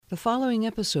The following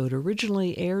episode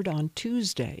originally aired on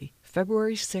Tuesday,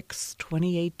 February 6,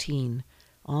 2018,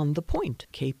 on The Point,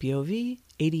 KPOV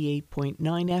 88.9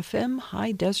 FM,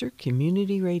 High Desert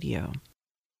Community Radio.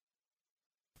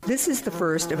 This is the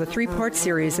first of a three-part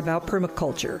series about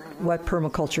permaculture: what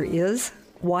permaculture is,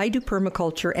 why do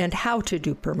permaculture, and how to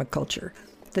do permaculture.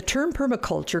 The term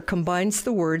permaculture combines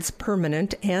the words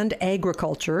permanent and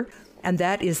agriculture, and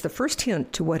that is the first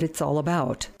hint to what it's all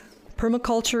about.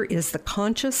 Permaculture is the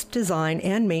conscious design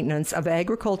and maintenance of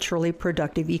agriculturally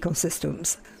productive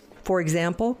ecosystems. For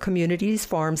example, communities,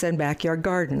 farms, and backyard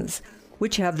gardens,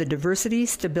 which have the diversity,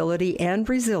 stability, and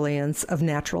resilience of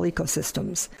natural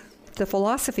ecosystems. The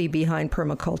philosophy behind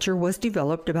permaculture was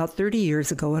developed about 30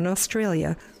 years ago in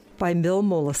Australia by Bill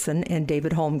Mollison and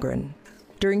David Holmgren.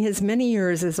 During his many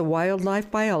years as a wildlife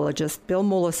biologist, Bill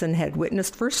Mollison had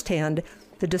witnessed firsthand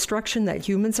the destruction that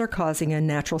humans are causing in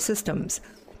natural systems.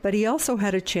 But he also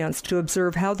had a chance to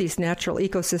observe how these natural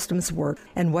ecosystems work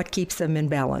and what keeps them in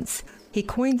balance. He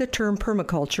coined the term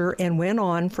permaculture and went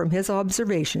on from his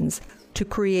observations to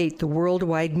create the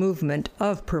worldwide movement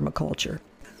of permaculture.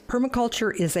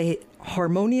 Permaculture is a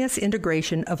harmonious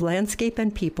integration of landscape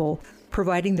and people,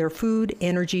 providing their food,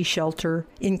 energy, shelter,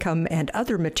 income, and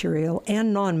other material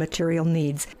and non-material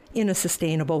needs in a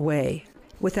sustainable way.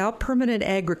 Without permanent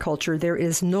agriculture, there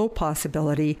is no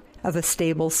possibility of a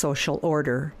stable social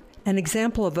order. An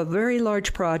example of a very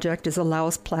large project is the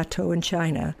Laos Plateau in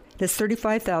China. This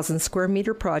 35,000 square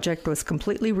meter project was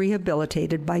completely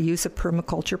rehabilitated by use of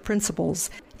permaculture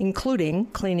principles, including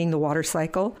cleaning the water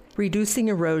cycle, reducing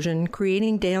erosion,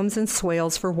 creating dams and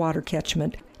swales for water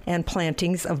catchment, and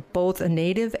plantings of both a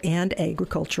native and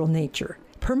agricultural nature.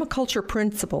 Permaculture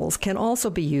principles can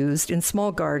also be used in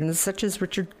small gardens, such as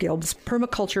Richard Gilb's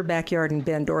Permaculture Backyard in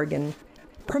Bend, Oregon.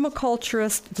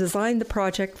 Permaculturists designed the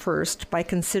project first by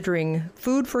considering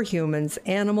food for humans,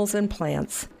 animals, and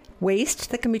plants, waste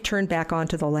that can be turned back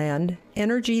onto the land,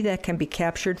 energy that can be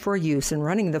captured for use in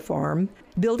running the farm,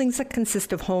 buildings that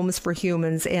consist of homes for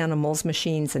humans, animals,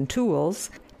 machines, and tools,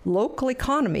 local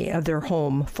economy of their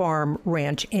home, farm,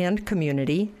 ranch, and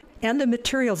community, and the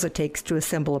materials it takes to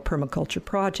assemble a permaculture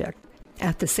project.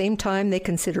 At the same time, they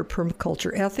consider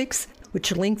permaculture ethics,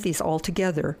 which link these all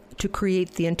together to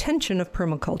create the intention of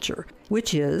permaculture,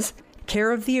 which is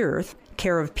care of the earth,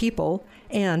 care of people,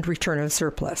 and return of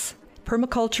surplus.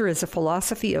 Permaculture is a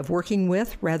philosophy of working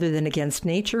with rather than against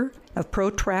nature, of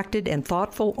protracted and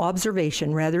thoughtful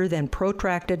observation rather than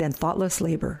protracted and thoughtless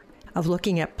labor, of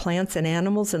looking at plants and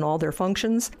animals and all their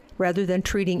functions rather than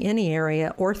treating any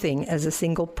area or thing as a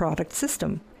single product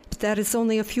system. But that is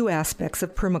only a few aspects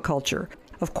of permaculture.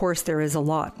 Of course, there is a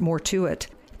lot more to it.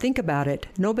 Think about it.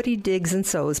 Nobody digs and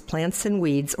sows plants and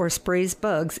weeds or sprays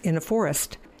bugs in a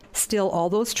forest. Still, all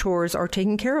those chores are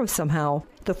taken care of somehow.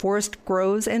 The forest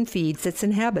grows and feeds its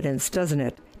inhabitants, doesn't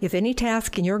it? If any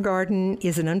task in your garden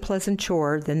is an unpleasant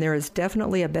chore, then there is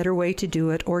definitely a better way to do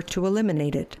it or to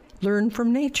eliminate it. Learn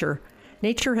from nature.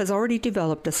 Nature has already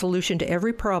developed a solution to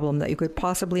every problem that you could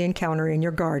possibly encounter in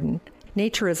your garden.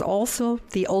 Nature is also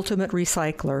the ultimate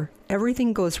recycler.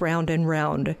 Everything goes round and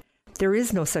round. There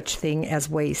is no such thing as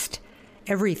waste.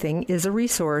 Everything is a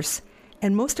resource,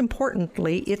 and most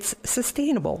importantly, it's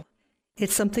sustainable.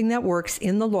 It's something that works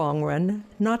in the long run,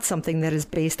 not something that is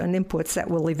based on inputs that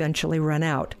will eventually run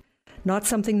out, not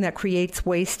something that creates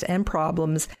waste and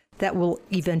problems that will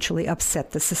eventually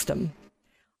upset the system.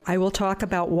 I will talk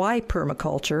about why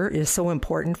permaculture is so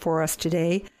important for us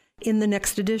today in the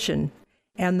next edition,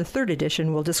 and the third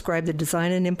edition will describe the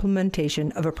design and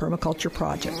implementation of a permaculture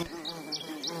project.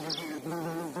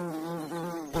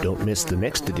 Don't miss the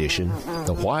next edition,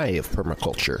 The Why of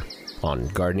Permaculture, on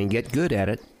Gardening Get Good at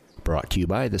It, brought to you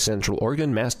by the Central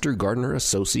Oregon Master Gardener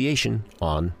Association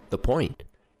on The Point,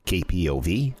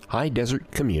 KPOV High Desert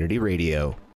Community Radio.